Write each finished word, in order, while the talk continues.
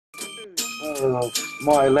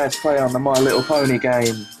My Let's Play on the My Little Pony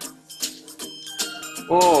game.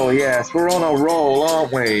 Oh yes, we're on a roll,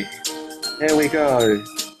 aren't we? Here we go.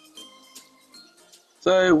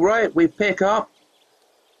 So, right, we pick up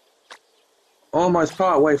almost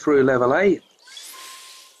part way through level 8.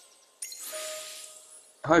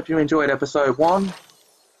 Hope you enjoyed episode 1.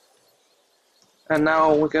 And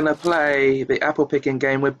now we're going to play the apple picking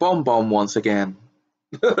game with Bon Bon once again.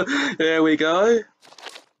 Here we go.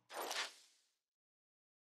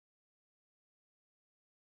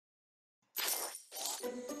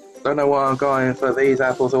 Don't know why I'm going for these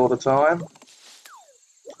apples all the time.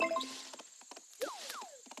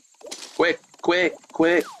 Quick, quick,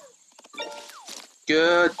 quick.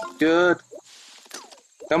 Good, good.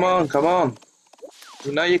 Come on, come on.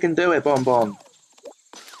 You know you can do it, Bon Bon.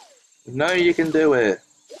 You know you can do it.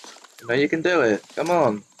 You know you can do it. Come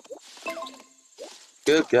on.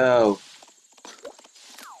 Good girl.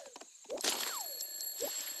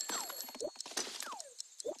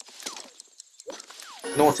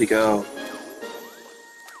 Naughty girl.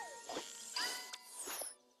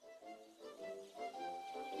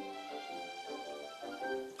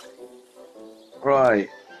 Right.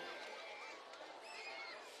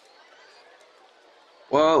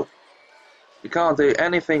 Well, we can't do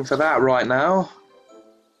anything for that right now.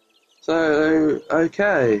 So,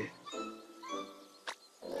 okay.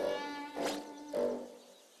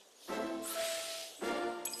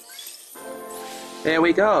 Here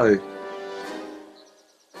we go.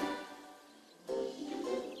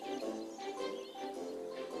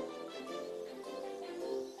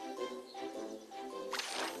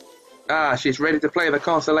 Ah, she's ready to play the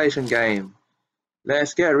constellation game.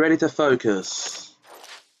 Let's get ready to focus.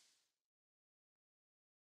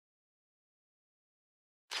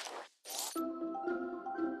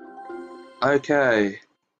 Okay.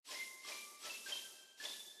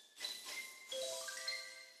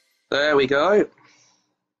 There we go.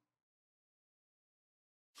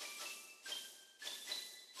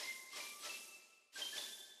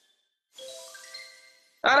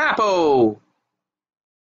 An apple!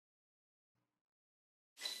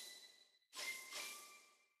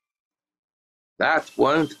 That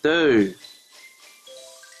won't do.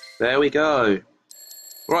 There we go.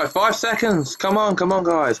 Right, 5 seconds. Come on,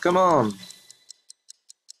 guys, come on.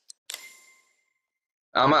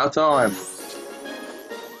 I'm out of time.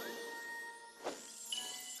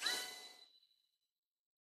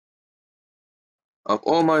 I've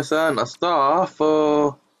almost earned a star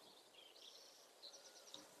for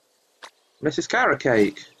Mrs. Carrot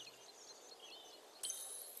Cake.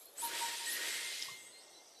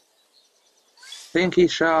 Pinky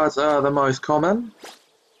shards are the most common.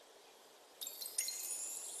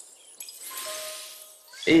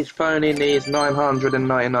 Each pony needs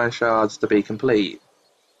 999 shards to be complete.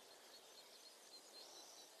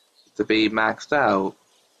 To be maxed out.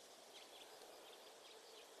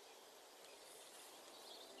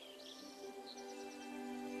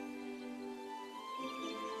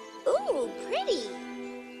 Ooh, pretty.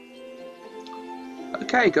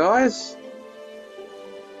 Okay, guys.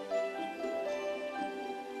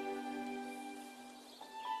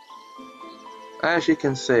 As you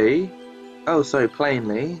can see, oh so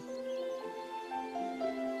plainly,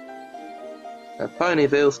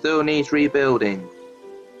 Ponyville still needs rebuilding.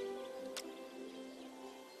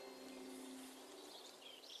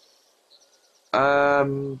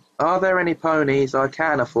 Are there any ponies I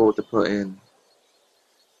can afford to put in?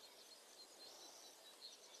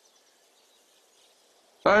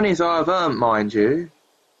 Ponies I've earned, mind you.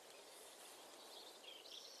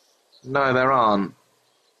 No, there aren't.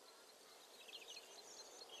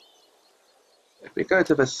 If we go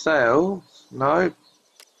to the sales, no.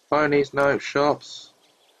 Ponies, no. Shops.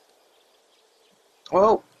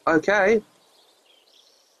 Well, okay.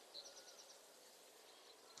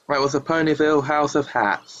 That was a Ponyville House of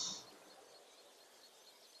Hats.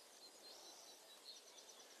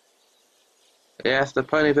 Yes, the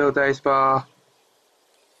Ponyville Day Spa.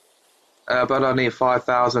 But I need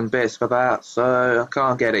 5,000 bits for that, so I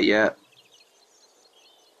can't get it yet.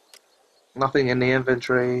 Nothing in the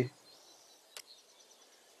inventory.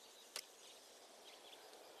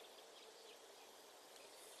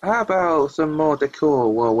 How about some more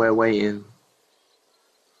decor while we're waiting?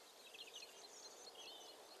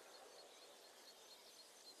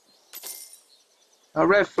 A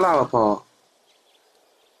red flower pot.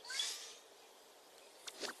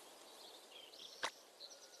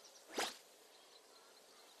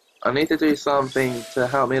 I need to do something to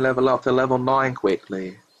help me level up to level 9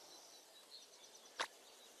 quickly.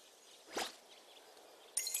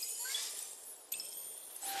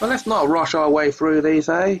 Well, let's not rush our way through these,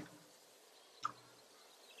 eh?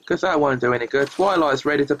 because that won't do any good. Twilight's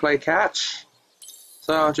ready to play catch,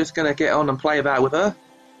 so I'm just going to get on and play that with her.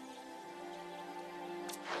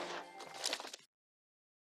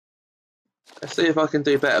 Let's see if I can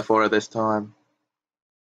do better for her this time.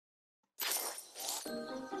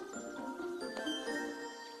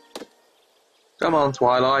 Come on,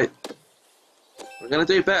 Twilight. We're going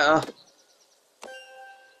to do better.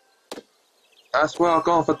 That's where I've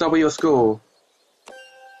gone for double your score.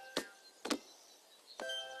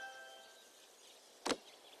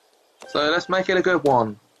 So let's make it a good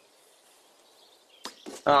one.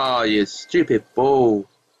 Oh, you stupid ball.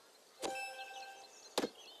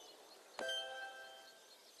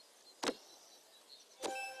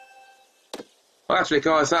 Well, actually,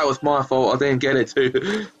 guys, that was my fault. I didn't get it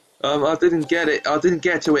to. I didn't get it. I didn't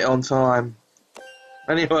get to it on time.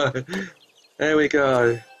 Anyway, there we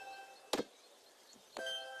go.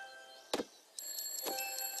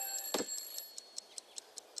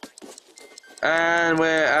 And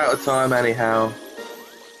we're out of time anyhow.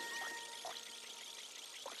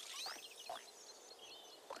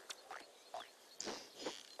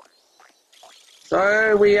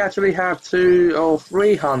 So we actually have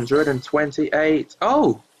 328.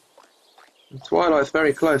 Oh! Twilight's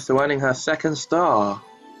very close to earning her second star.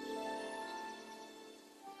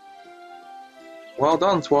 Well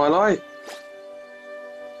done, Twilight.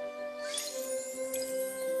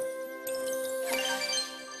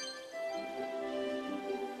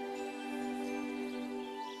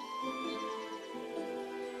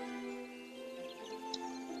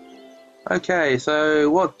 Okay, so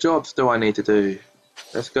what jobs do I need to do?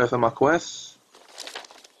 Let's go for my quests.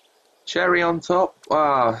 Cherry on top.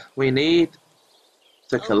 We need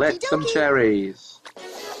to collect some cherries.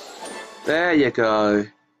 There you go.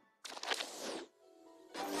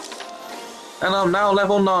 And I'm now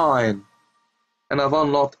level 9. And I've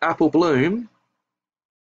unlocked Apple Bloom.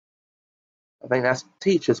 I think that's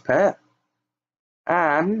Teacher's Pet.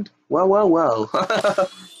 And, well.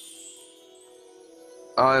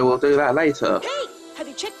 I will do that later. Hey, have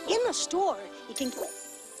you checked in the store? You can.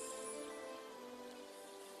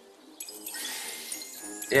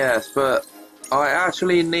 Yes, but I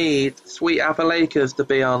actually need Sweet Apple Acres to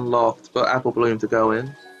be unlocked for Apple Bloom to go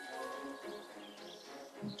in.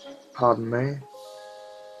 Pardon me.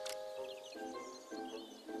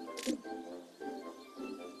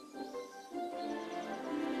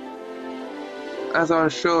 As I'm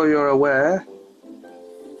sure you're aware,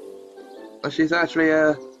 she's actually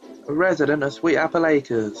a resident of Sweet Apple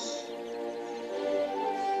Acres.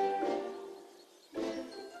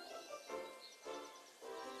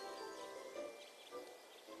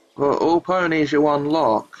 For all ponies you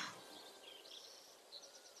unlock,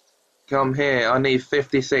 come here. I need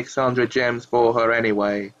 5,600 gems for her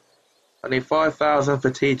anyway. I need 5,000 for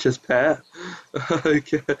Teacher's Pet.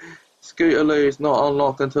 Okay. Scootaloo's not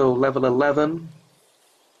unlocked until level 11.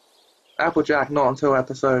 Applejack not until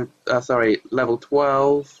level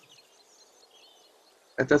 12.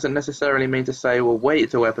 It doesn't necessarily mean to say we'll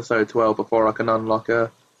wait till episode 12 before I can unlock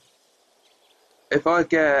her. If I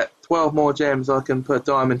get 12 more gems, I can put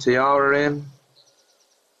Diamond Tiara in.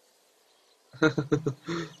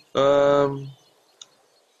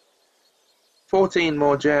 14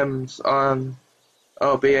 more gems,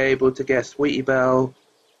 I'll be able to get Sweetie Belle.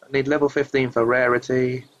 I need level 15 for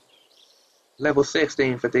Rarity. Level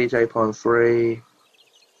 16 for DJ Pond 3.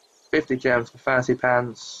 50 gems for Fancy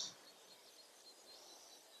Pants.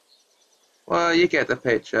 Well, you get the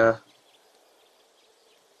picture.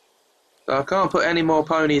 So I can't put any more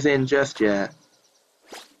ponies in just yet.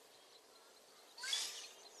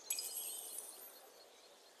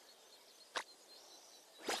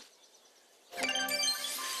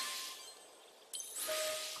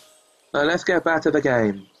 So let's get back to the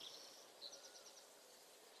game.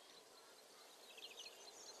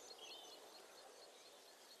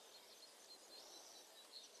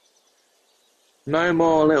 No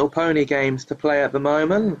more Little Pony games to play at the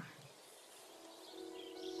moment.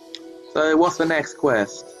 So what's the next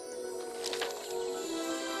quest?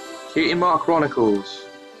 Cutie Mark Chronicles.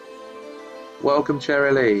 Welcome,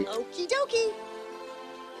 Cherry Lee. Okie dokie.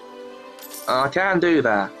 I can do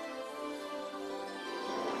that.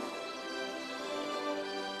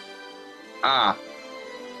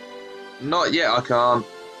 Not yet, I can't.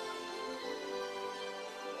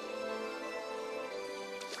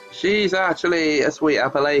 She's actually a Sweet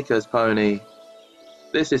Apple Acres pony.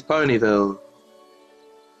 This is Ponyville.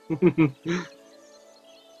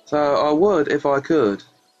 So I would if I could.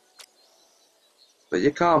 But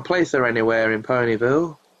you can't place her anywhere in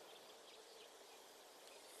Ponyville.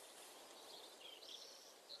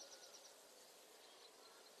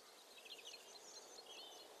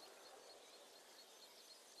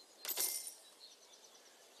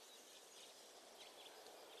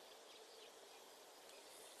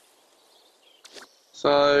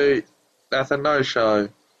 So that's a no-show.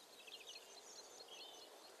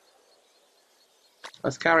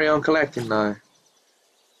 Let's carry on collecting though.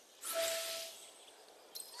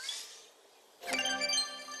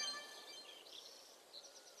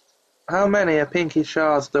 How many Pinky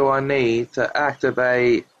shards do I need to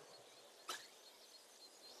activate?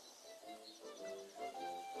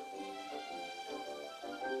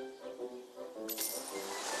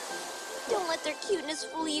 Don't let their cuteness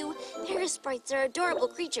fool you. Parasprites are adorable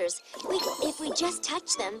creatures. If we just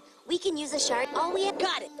touch them, we can use a shard. All we have.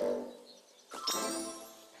 Got it.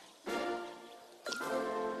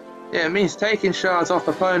 Yeah, it means taking shards off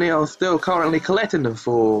the pony I'm still currently collecting them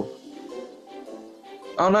for.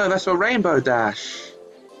 Oh no, that's a Rainbow Dash.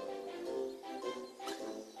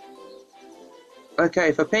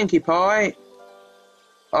 Okay, for Pinkie Pie,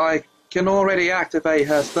 I can already activate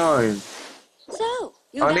her stone. So,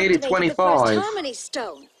 you've I needed activated the first 25. Harmony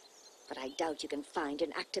Stone. But I doubt you can find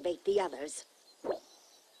and activate the others.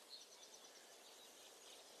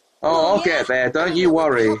 Oh, I'll yeah? get there, don't I you know with the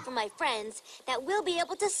worry. help from my friends that we'll be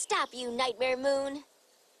able to stop you, Nightmare Moon.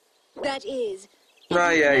 That is, if Oh,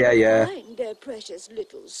 you can yeah, ever yeah. find their precious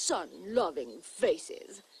little sun-loving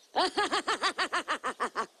faces.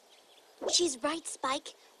 She's right,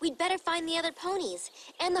 Spike. We'd better find the other ponies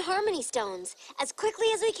and the Harmony Stones as quickly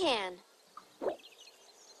as we can.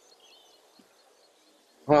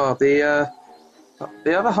 Well, the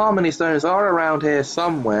other Harmony Stones are around here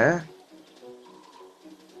somewhere.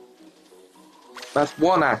 That's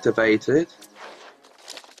one activated.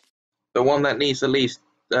 The one that needs the least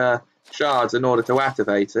shards in order to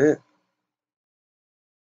activate it.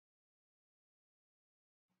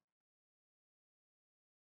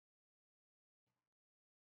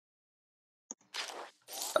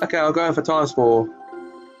 Okay, I'm going for times 4.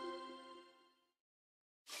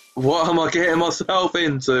 What am I getting myself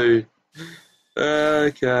into?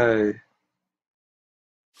 Okay.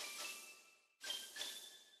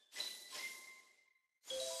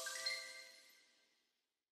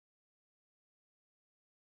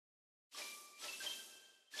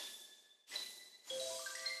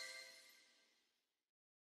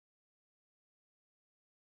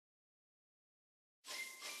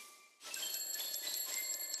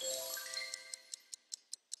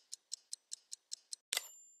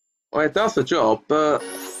 Well, it does the job, but...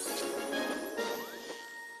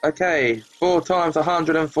 Okay, 4 times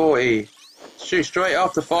 140. Shoot straight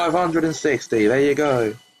up to 560. There you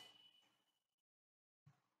go.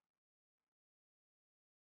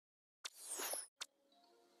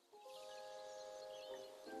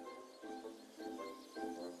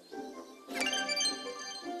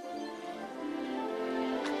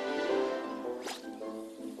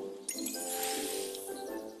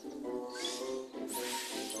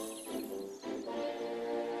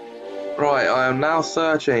 Right, I am now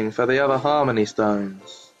searching for the other Harmony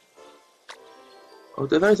Stones. Oh,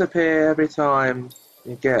 do those appear every time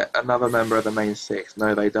you get another member of the main 6?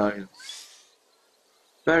 No, they don't.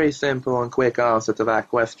 Very simple and quick answer to that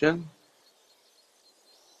question.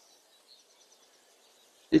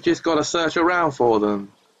 You just gotta search around for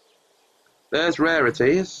them. There's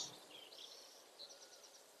rarities.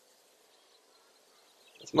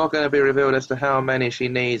 It's not going to be revealed as to how many she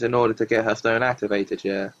needs in order to get her stone activated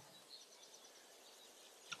yet.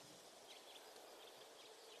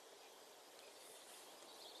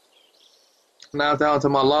 Now down to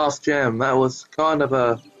my last gem. That was kind of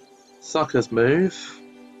a sucker's move.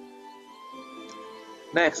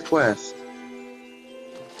 Next quest.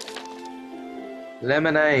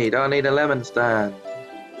 Lemonade. I need a lemon stand.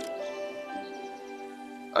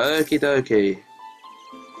 Okie dokie.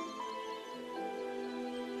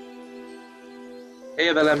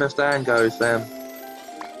 Here the lemon stand goes then.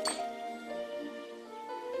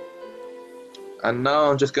 And now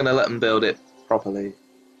I'm just going to let them build it properly.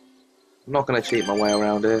 I'm not going to cheat my way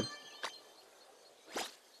around it.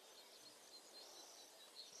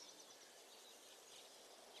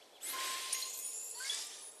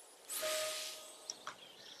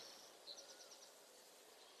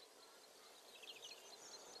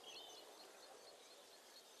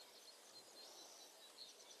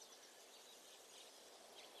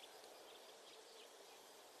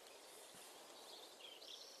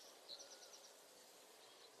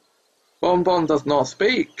 Bonbon does not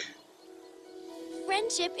speak.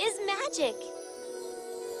 Friendship is magic.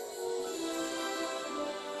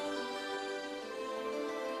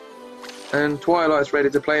 And Twilight's ready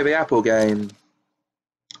to play the Apple game.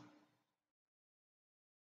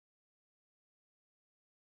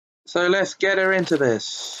 So let's get her into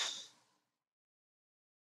this.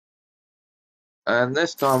 And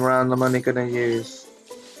this time around I'm only going to use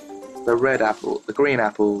the red apple, the green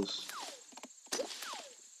apples.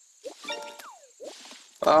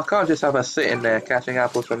 Oh, I can't just have her sitting there catching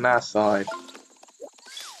apples from that side.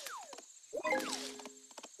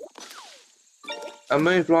 A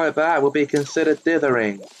move like that would be considered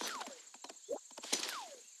dithering.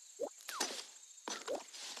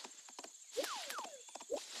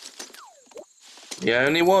 You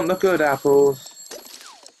only want the good apples.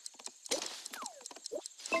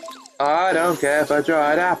 I don't care for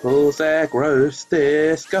dried apples, they're gross,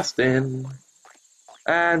 disgusting.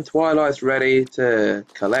 And Twilight's ready to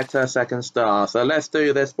collect her second star, so let's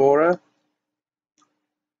do this for her.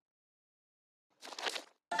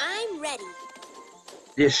 I'm ready.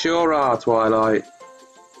 You sure are, Twilight.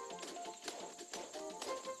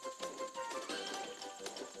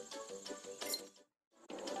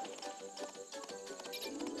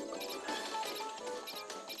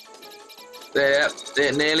 There,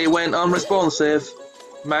 it nearly went unresponsive.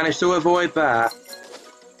 Managed to avoid that.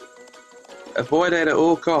 Avoid it at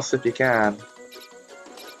all costs if you can.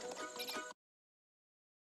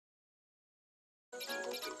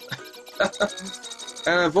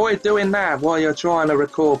 And avoid doing that while you're trying to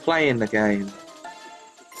record playing the game.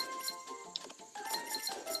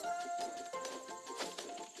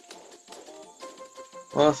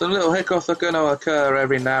 Well, some little hiccups are going to occur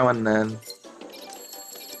every now and then.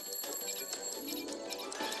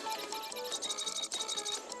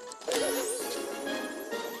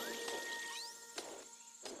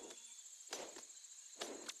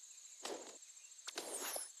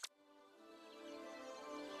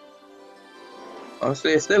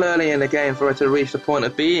 Obviously, it's still early in the game for it to reach the point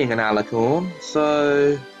of being an alicorn,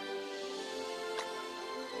 so...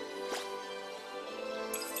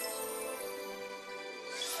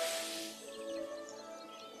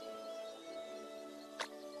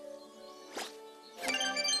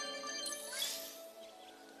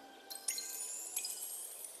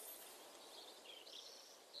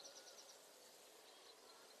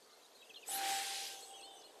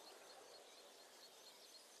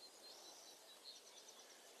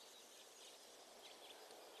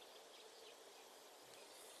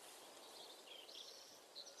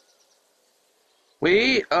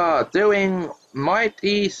 We are doing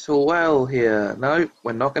mighty swell here. No,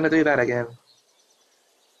 we're not going to do that again.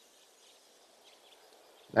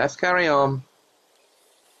 Let's carry on.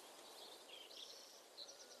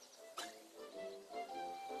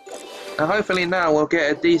 And hopefully now we'll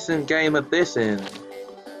get a decent game of this in.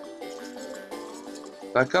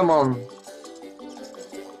 So come on.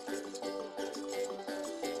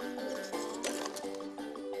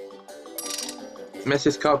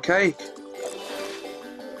 Mrs. Cupcake.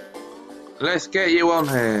 Let's get you on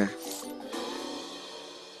here.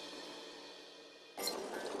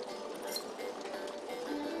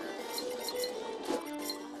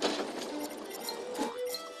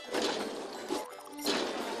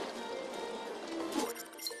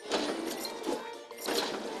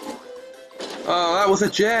 Oh, that was a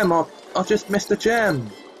gem. I just missed a gem.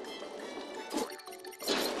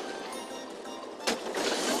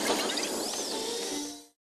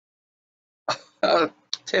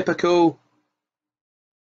 Typical.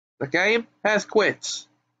 The game has quit,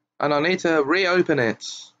 and I need to reopen it.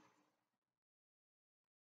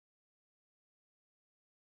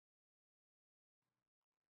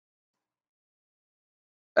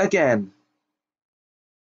 Again.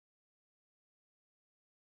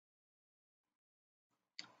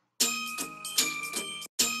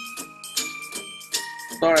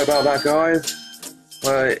 Sorry about that, guys.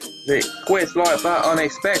 But it quits like that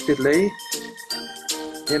unexpectedly.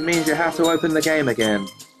 It means you have to open the game again.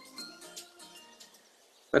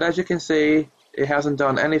 But as you can see, it hasn't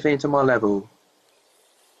done anything to my level.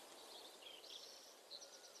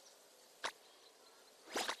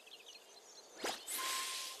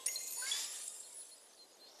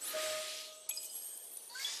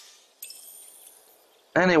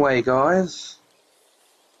 Anyway, guys.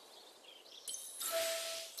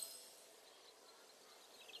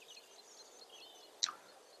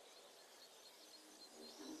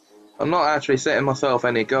 I'm not actually setting myself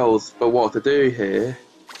any goals for what to do here.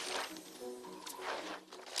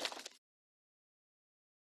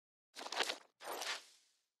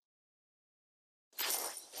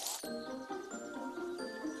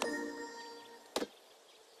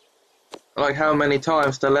 Like how many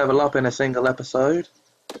times to level up in a single episode.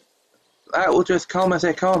 That will just come as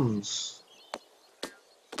it comes.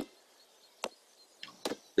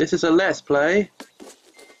 This is a Let's Play.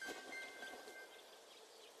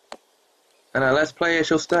 And a Let's Play it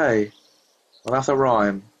shall stay. Well, that's a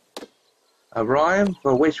rhyme. A rhyme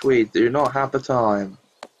for which we do not have the time.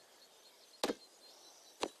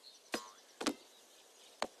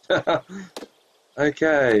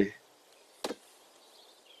 Okay.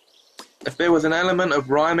 If there was an element of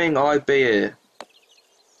rhyming, I'd be here.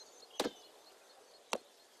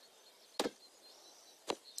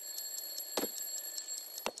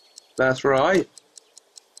 That's right.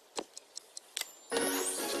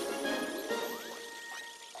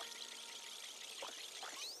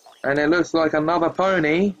 And it looks like another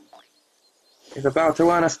pony is about to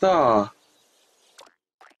earn a star.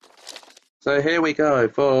 So here we go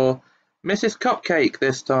for Mrs. Cupcake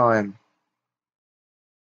this time.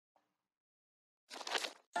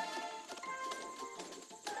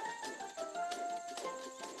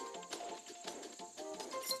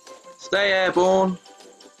 Stay airborne.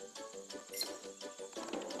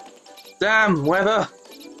 Damn weather.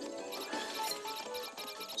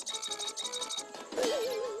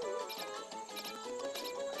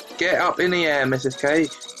 Get up in the air, Mrs.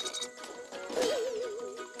 Cake.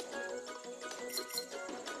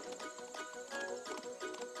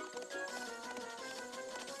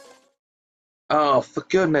 Oh, for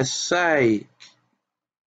goodness sake.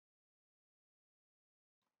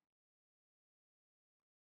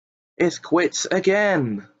 It's quits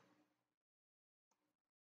again.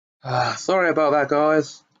 Sorry about that,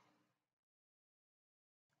 guys.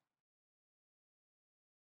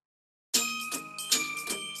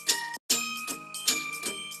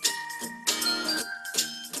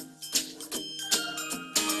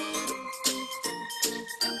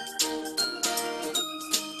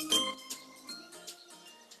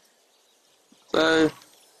 So,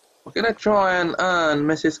 we're going to try and earn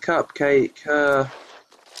Mrs. Cupcake her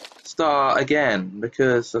star again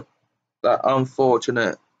because of that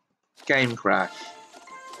unfortunate game crash.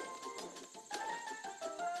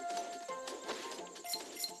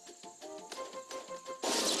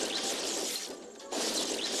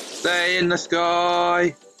 Stay in the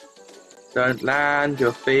sky. Don't land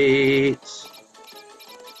your feet.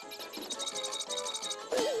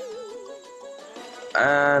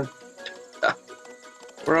 And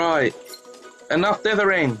right, enough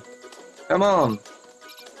dithering. Come on.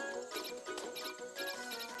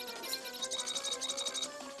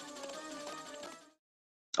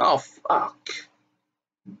 Oh fuck!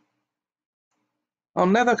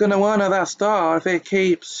 I'm never gonna earn her that star if it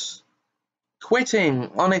keeps quitting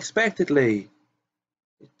unexpectedly.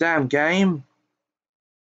 Damn game.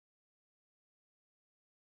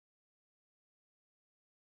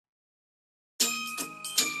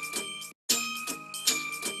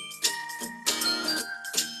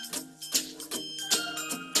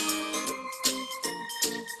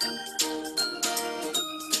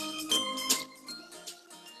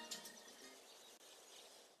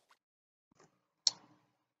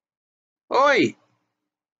 Oi!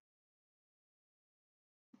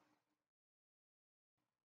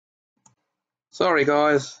 Sorry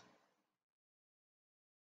guys.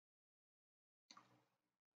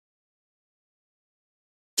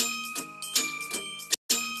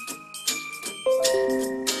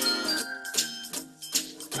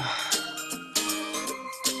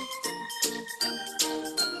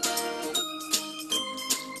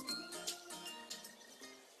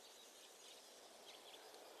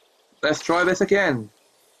 Let's try this again.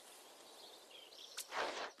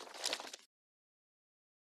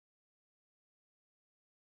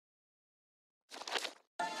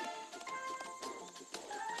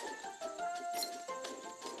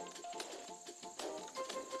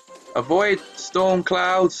 Avoid storm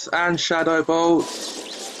clouds and shadow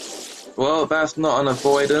bolts. Well, that's not an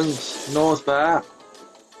avoidance, nor's that.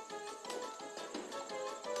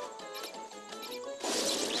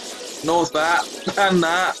 Nor's that, and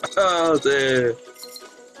that. Oh dear.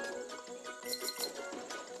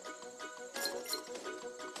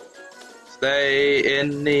 Stay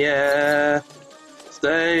in the air.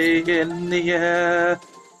 Stay in the air.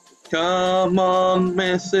 Come on,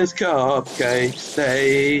 Mrs. Cupcake,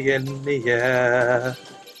 stay in the air.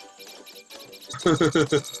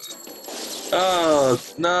 Oh,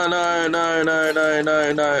 no, no, no, no, no,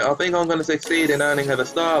 no, no. I think I'm going to succeed in earning her the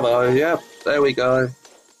star, though. Yep, there we go.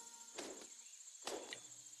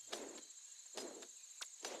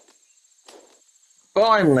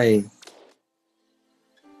 Finally.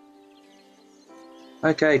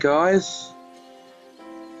 Okay, guys.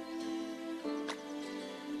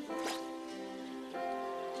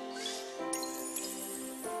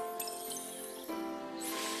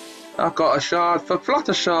 I've got a shard for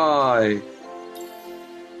Fluttershy.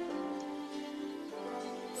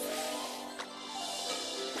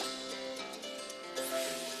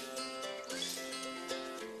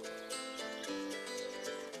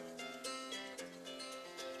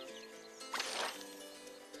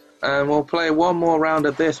 And we'll play one more round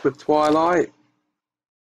of this with Twilight.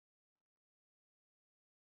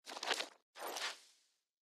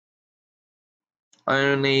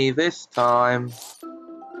 Only this time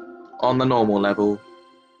on the normal level.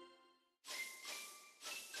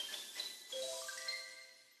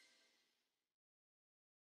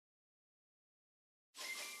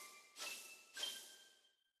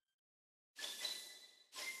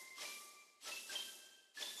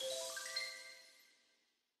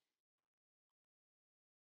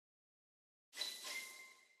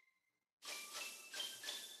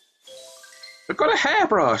 We've got a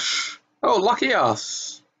hairbrush! Oh, lucky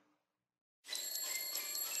us!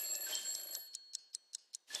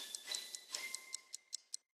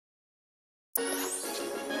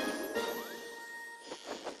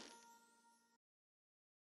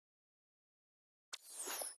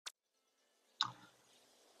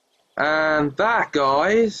 And that,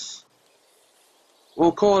 guys,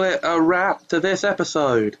 we'll call it a wrap to this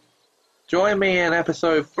episode. Join me in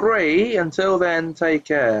episode 3. Until then, take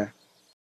care.